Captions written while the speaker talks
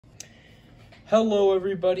Hello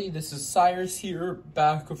everybody, this is Cyrus here,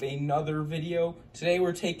 back with another video. Today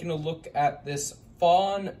we're taking a look at this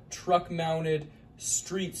faun truck-mounted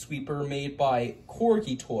street sweeper made by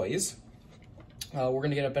Corgi toys. We're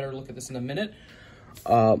going to get a better look at this in a minute.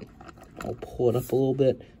 I'll pull it up a little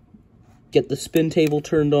bit, get the spin table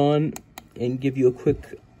turned on, and give you a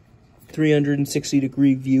quick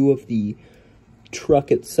 360-degree view of the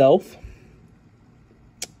truck itself.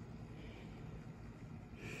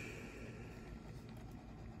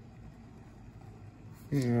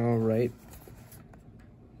 All right,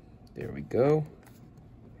 there we go.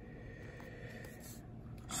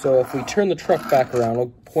 So if we turn the truck back around,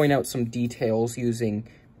 I'll point out some details using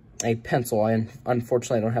a pencil.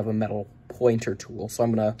 Unfortunately, I don't have a metal pointer tool, so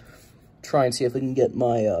I'm gonna try and see if I can get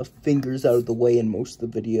my fingers out of the way in most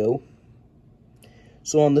of the video.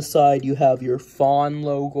 So on the side, you have your faun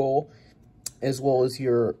logo, as well as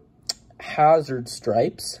your hazard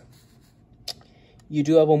stripes. You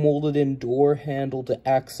do have a molded-in door handle to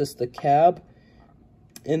access the cab.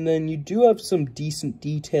 And then you do have some decent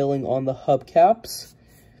detailing on the hubcaps,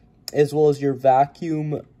 as well as your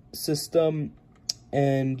vacuum system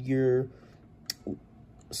and your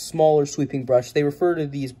smaller sweeping brush. They refer to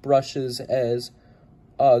these brushes as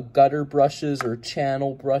gutter brushes or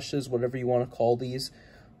channel brushes, whatever you want to call these.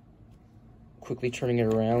 Quickly turning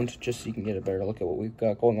it around just so you can get a better look at what we've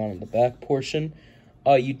got going on in the back portion.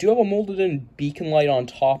 You do have a molded-in beacon light on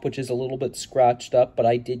top, which is a little bit scratched up, but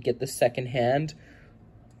I did get the second hand.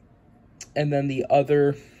 And then the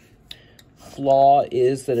other flaw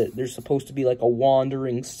is that there's supposed to be like a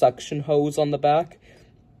wandering suction hose on the back.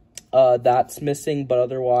 That's missing, but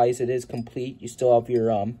otherwise it is complete. You still have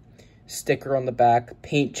your sticker on the back.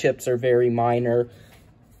 Paint chips are very minor.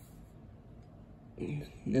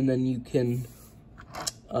 And then you can...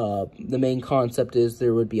 the main concept is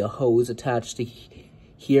there would be a hose attached to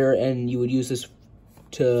here, and you would use this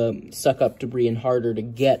to suck up debris in harder to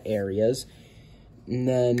get areas. And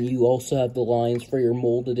then you also have the lines for your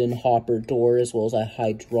molded-in hopper door, as well as a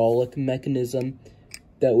hydraulic mechanism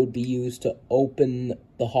that would be used to open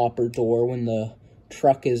the hopper door when the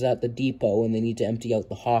truck is at the depot and they need to empty out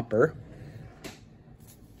the hopper.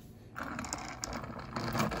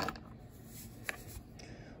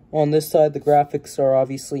 On this side, the graphics are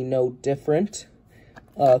obviously no different.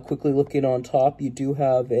 Quickly looking on top, you do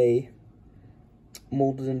have a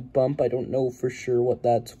molded-in bump. I don't know for sure what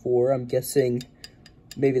that's for. I'm guessing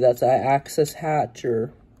maybe that's an access hatch,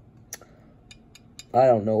 or I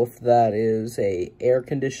don't know if that is a air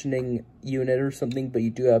conditioning unit or something, but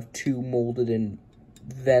you do have two molded-in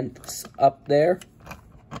vents up there.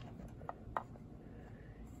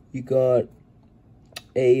 You got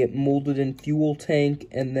a molded-in fuel tank,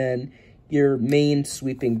 and then your main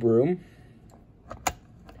sweeping broom.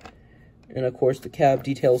 And of course, the cab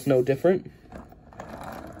detail's no different.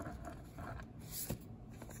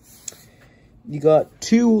 You got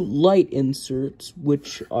two light inserts,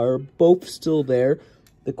 which are both still there.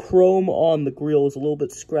 The chrome on the grille is a little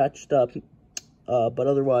bit scratched up, but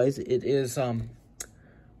otherwise it is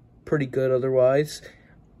pretty good otherwise.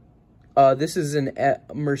 This is an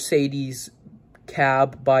Mercedes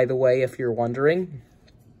cab, by the way, if you're wondering.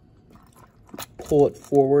 Pull it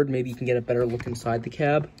forward, maybe you can get a better look inside the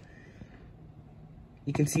cab.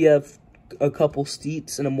 You can see I have a couple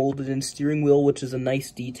seats and a molded-in steering wheel, which is a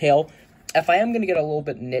nice detail. If I am going to get a little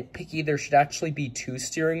bit nitpicky, there should actually be two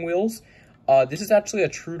steering wheels. This is actually a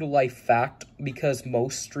true-to-life fact, because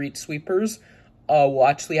most street sweepers will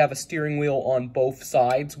actually have a steering wheel on both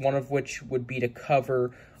sides, one of which would be to cover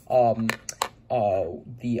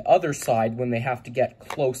the other side when they have to get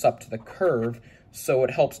close up to the curve. So it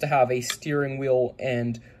helps to have a steering wheel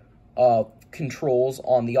and controls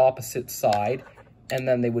on the opposite side, and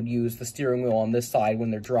then they would use the steering wheel on this side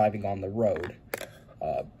when they're driving on the road.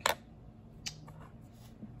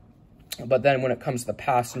 But then when it comes to the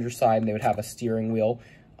passenger side, they would have a steering wheel.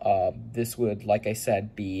 This would, like I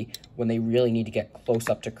said, be when they really need to get close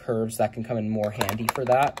up to curves. That can come in more handy for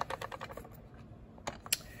that.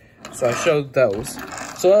 So I showed those.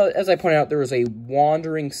 So as I pointed out, there was a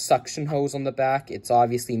wandering suction hose on the back. It's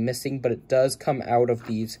obviously missing, but it does come out of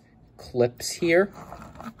these clips here.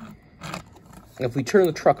 If we turn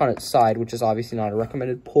the truck on its side, which is obviously not a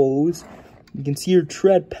recommended pose, you can see your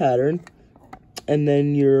tread pattern, and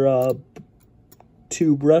then your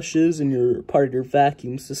two brushes and your part of your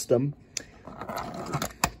vacuum system.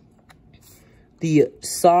 The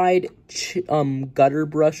side gutter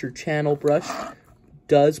brush or channel brush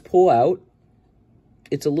does pull out.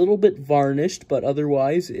 It's a little bit varnished, but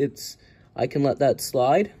otherwise I can let that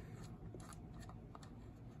slide.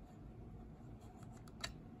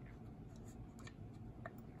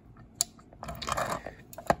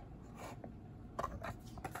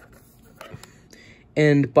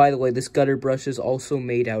 And by the way, this gutter brush is also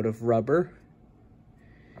made out of rubber.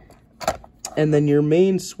 And then your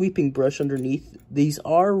main sweeping brush underneath,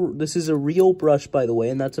 this is a real brush, by the way,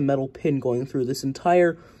 and that's a metal pin going through. This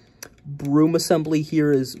entire broom assembly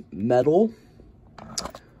here is metal.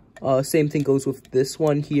 Same thing goes with this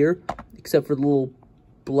one here, except for the little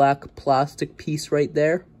black plastic piece right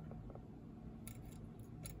there.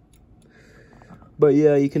 But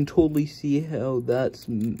yeah, you can totally see how that's,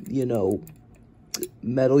 you know,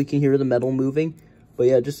 metal. You can hear the metal moving. But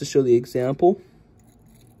yeah, just to show the example.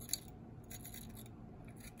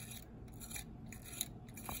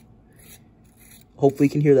 Hopefully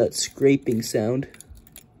you can hear that scraping sound.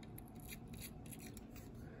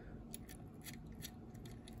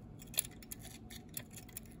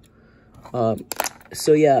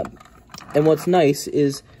 So yeah, and what's nice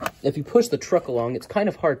is if you push the truck along, it's kind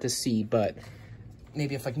of hard to see, but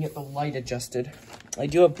maybe if I can get the light adjusted. I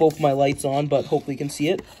do have both my lights on, but hopefully you can see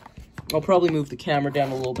it. I'll probably move the camera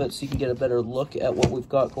down a little bit so you can get a better look at what we've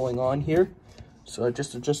got going on here. So I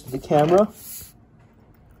just adjusted the camera.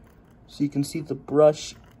 So you can see the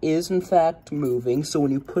brush is in fact moving. So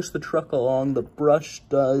when you push the truck along, the brush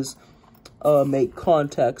does make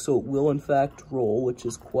contact, so it will in fact roll, which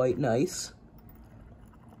is quite nice.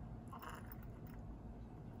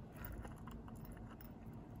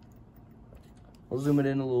 I'll zoom it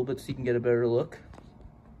in a little bit so you can get a better look.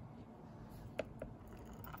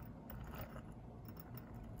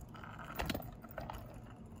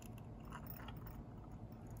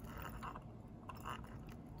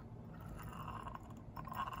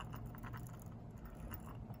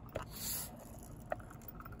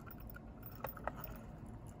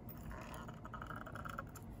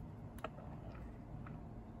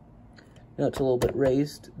 Now it's a little bit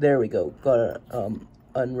raised. There we go. Got it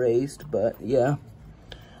unraised, but yeah.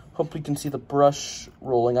 Hopefully you can see the brush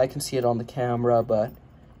rolling. I can see it on the camera, but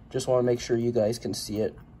just want to make sure you guys can see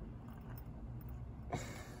it.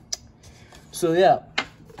 So yeah,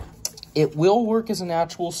 it will work as an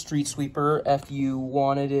actual street sweeper if you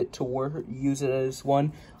wanted it to work. Use it as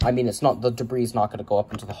one. I mean, it's not, the debris is not going to go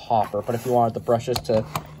up into the hopper, but if you wanted the brushes to,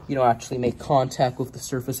 you know, actually make contact with the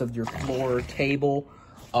surface of your floor or table,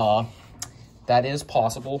 that is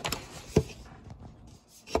possible.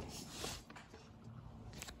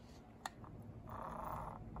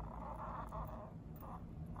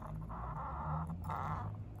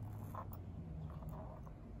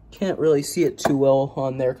 Can't really see it too well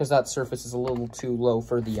on there because that surface is a little too low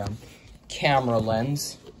for the camera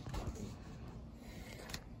lens.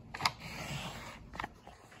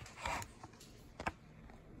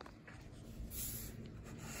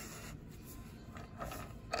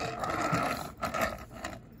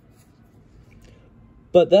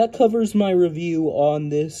 But that covers my review on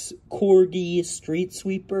this Corgi street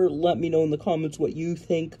sweeper. Let me know in the comments what you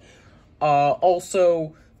think.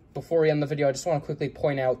 Also, before we end the video, I just want to quickly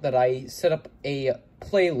point out that I set up a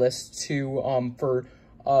playlist to for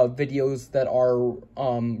videos that are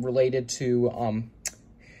related to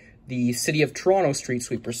the City of Toronto street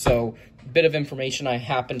sweeper. So, a bit of information. I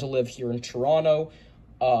happen to live here in Toronto.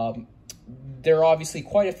 There are obviously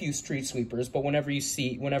quite a few street sweepers, but whenever I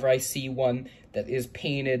see one that is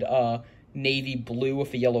painted navy blue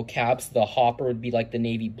with a yellow cab, so the hopper would be like the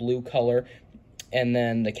navy blue color, and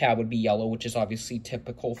then the cab would be yellow, which is obviously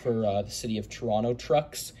typical for the City of Toronto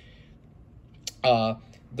trucks.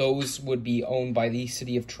 Those would be owned by the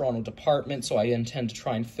City of Toronto department, so I intend to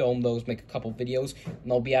try and film those, make a couple videos,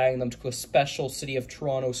 and I'll be adding them to a special City of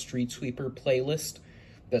Toronto street sweeper playlist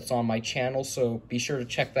that's on my channel, so be sure to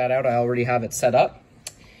check that out. I already have it set up.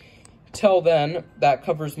 Till then, that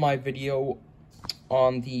covers my video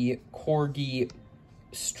on the Corgi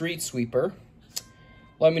street sweeper.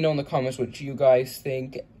 Let me know in the comments what you guys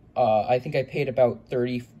think. I think I paid about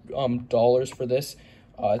 $30 for this.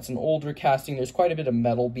 It's an older casting. There's quite a bit of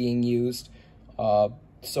metal being used.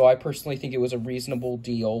 So I personally think it was a reasonable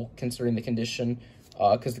deal considering the condition,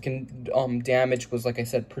 because the damage was, like I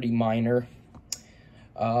said, pretty minor.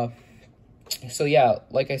 So yeah,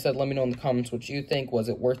 like I said, let me know in the comments what you think. Was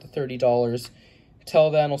it worth the $30?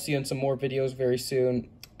 Till then, I'll see you in some more videos very soon.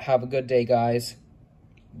 Have a good day, guys.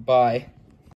 Bye.